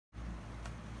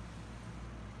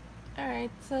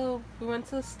Alright, so we went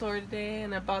to the store today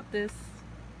and I bought this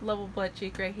level butt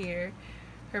cheek right here.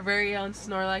 Her very own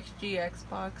Snorlax Gx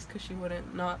box because she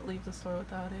wouldn't not leave the store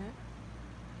without it.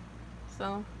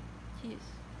 So, jeez.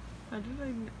 How did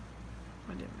I...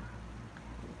 Whatever.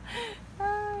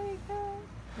 Oh my god.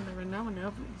 Whatever, now when I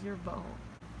open it, it's your butthole.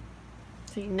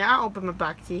 See, now I open my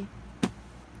boxy.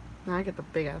 Now I get the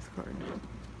big ass card.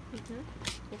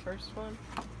 Your first one.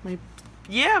 My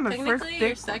first big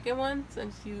your second one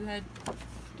since you had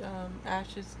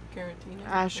Ash's Garantina.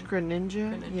 Ash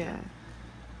Greninja, yeah.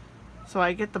 So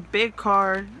I get the big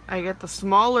card, I get the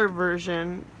smaller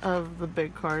version of the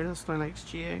big card, the Snorlax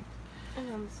GX.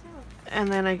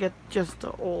 And then I get just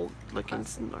the old looking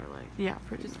Snorlax. Yeah,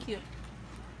 pretty much. Cute.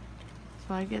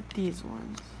 So I get these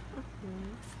ones.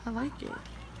 I like it.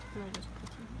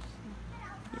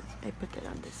 Yes, I put it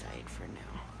on the side for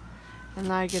now. And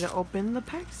now I get to open the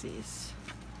Paxies.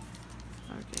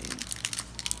 Okay.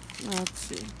 Let's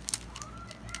see.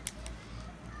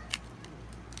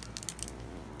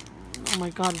 Oh my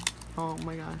god. Oh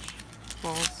my gosh.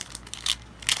 Balls.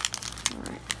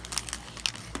 Alright.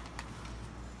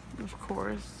 Of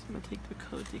course. I'm gonna take the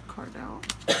cozy card out.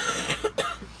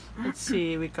 Let's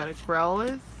see. We got a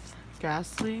Growlithe,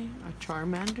 Ghastly, a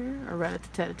Charmander, a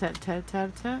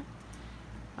Rattata.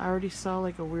 I already saw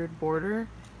like a weird border.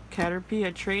 Caterpie,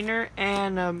 a Trainer,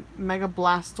 and a Mega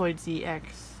Blastoise ZX.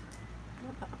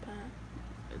 Not that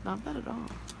bad. Not bad at all.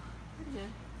 Yeah.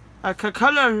 A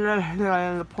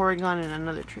Kakala, a Porygon, and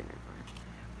another Trainer card.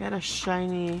 We had a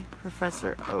shiny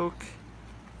Professor Oak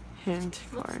hint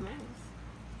card. Nice.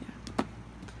 Yeah.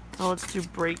 Oh, let's do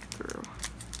Breakthrough.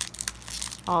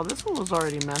 Oh, this one was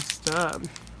already messed up.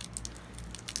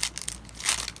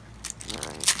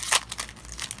 Alright.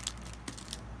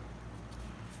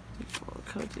 Pull the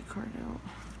cozy card out.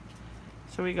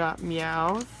 So we got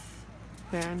Meowth,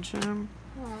 Bansham,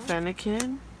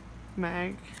 Fennekin,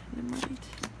 Magnemite,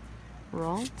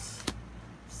 Ralts,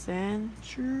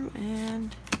 Sandshrew,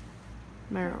 and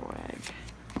Marowak.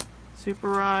 Super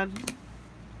Rod.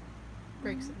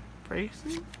 Breakson.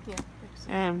 Breakson? Yeah, Breakson.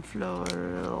 And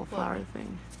little flower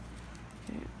thing.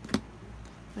 Okay.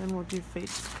 Then we'll do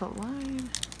Fates Collide.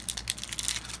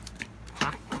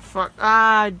 Fuck.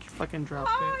 Ah, I fucking dropped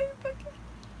it.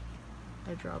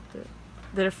 I dropped it.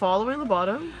 Did it fall away in the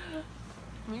bottom?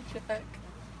 Let me check.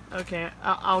 Okay,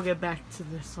 I'll get back to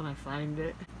this when I find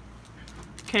it.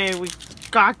 Okay, we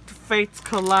got Fates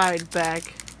Collide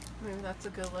back. Maybe that's a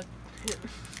good look.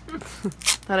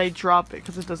 That I drop it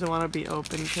because it doesn't want to be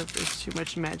open because there's too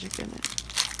much magic in it.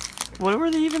 What were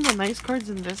even the nice cards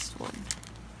in this one?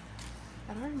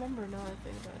 I don't remember now I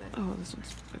think about it. Oh, this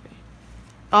one's okay.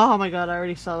 Oh my god, I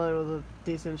already saw that with a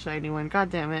decent shiny one. God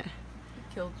damn it. You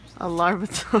killed yourself. A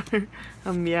Larvitar,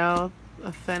 a Meowth,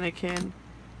 a Fennekin,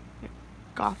 a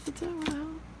Gothita, what the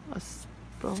hell? A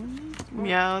Spony,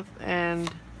 Meowth,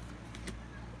 and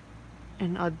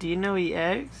an Audino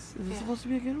EX. Is this supposed to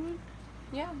be a good one?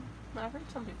 Yeah, I've heard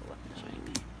some people like that.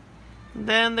 Shiny. And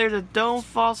then there's a Dome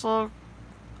Fossil,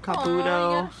 Kabuto, Oh, you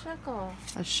got a Shuckle.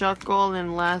 a Shuckle,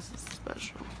 and last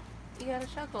special. You got a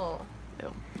Shuckle.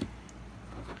 Ew.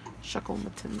 Shuckle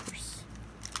Matinders.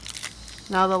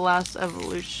 Now the last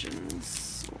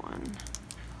evolutions one.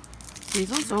 These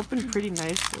ones open pretty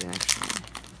nicely actually.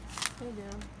 They do.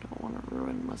 Don't want to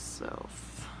ruin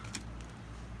myself.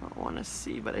 I don't want to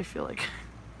see, but I feel like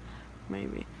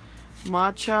maybe.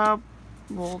 Machop,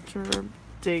 Molter,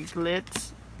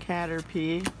 Diglett,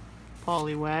 Caterpie,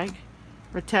 Poliwag,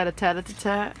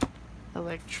 Rattata,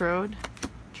 Electrode,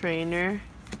 Trainer,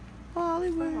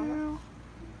 Poliwhirl.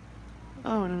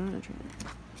 Oh, and another Trainer.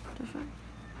 The fuck?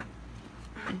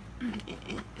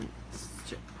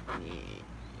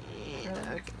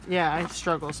 Yeah, I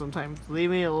struggle sometimes.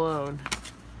 Leave me alone.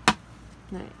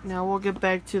 Now we'll get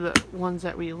back to the ones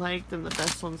that we liked and the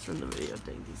best ones from the video.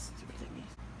 Dang these stupid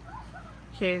thingies.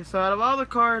 Okay, so out of all the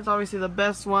cards, obviously the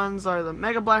best ones are the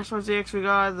Mega Blastoise EX. We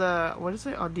got the, what is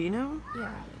it, Audino?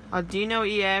 Yeah. Audino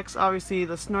EX, obviously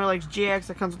the Snorlax GX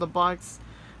that comes with the box.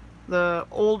 The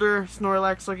older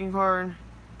Snorlax looking card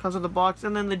comes with the box.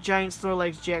 And then the giant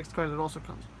Snorlax GX card that also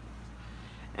comes.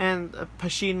 And a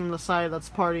Pasheen on the side that's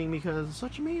partying because it's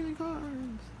such amazing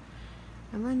cards.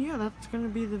 And then yeah, that's gonna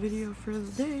be the video for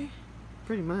the day.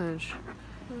 Pretty much.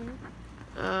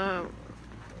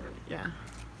 Yeah.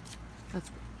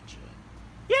 That's